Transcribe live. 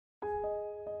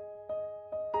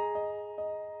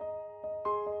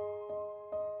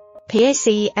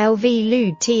PAC-LV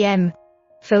LUDE CHEM.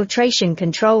 Filtration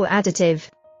control additive.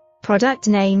 Product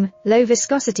name,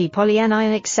 low-viscosity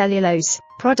polyanionic cellulose.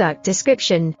 Product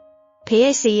description.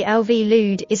 PAC-LV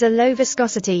LUDE is a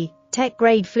low-viscosity,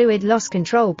 tech-grade fluid loss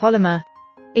control polymer.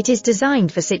 It is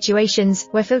designed for situations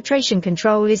where filtration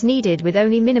control is needed with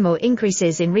only minimal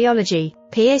increases in rheology.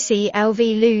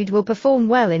 PAC-LV LUDE will perform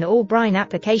well in all brine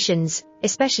applications,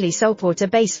 especially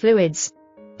saltwater-based fluids.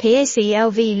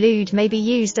 PAC-LV LUDE may be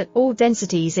used at all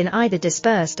densities in either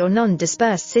dispersed or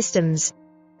non-dispersed systems.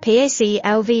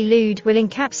 PAC-LV LUDE will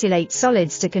encapsulate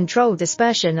solids to control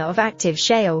dispersion of active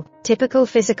shale. Typical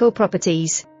physical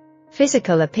properties.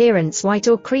 Physical appearance: white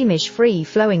or creamish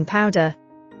free-flowing powder.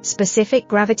 Specific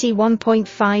gravity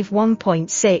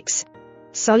 1.5–1.6.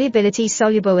 Solubility: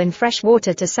 soluble in fresh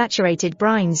water to saturated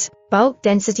brines. Bulk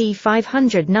density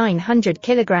 500–900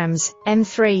 kg,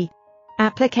 M3.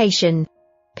 Application.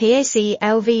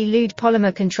 PAC-LV LUDE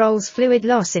polymer controls fluid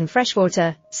loss in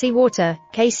freshwater, seawater,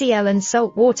 KCl and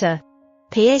salt water.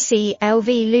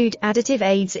 PAC-LV LUDE additive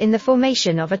aids in the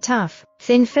formation of a tough,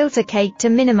 thin filter cake to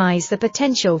minimize the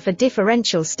potential for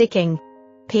differential sticking.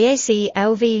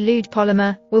 PAC-LV LUDE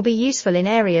polymer will be useful in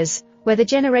areas where the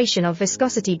generation of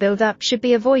viscosity buildup should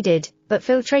be avoided, but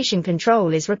filtration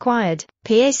control is required.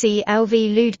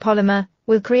 PAC-LV LUDE polymer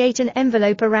will create an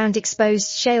envelope around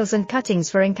exposed shales and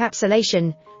cuttings for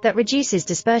encapsulation that reduces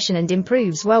dispersion and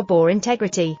improves wellbore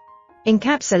integrity.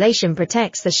 Encapsulation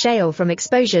protects the shale from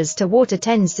exposures to water,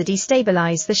 tends to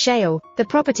destabilize the shale. The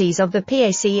properties of the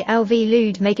PAC-LV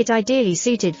LUDE make it ideally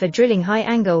suited for drilling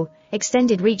high-angle,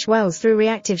 extended-reach wells through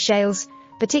reactive shales,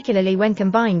 particularly when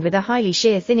combined with a highly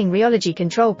shear-thinning rheology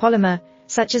control polymer,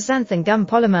 such as Xanthan Gum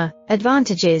polymer.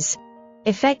 Advantages: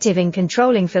 effective in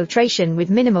controlling filtration with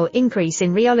minimal increase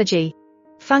in rheology.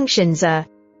 Functions are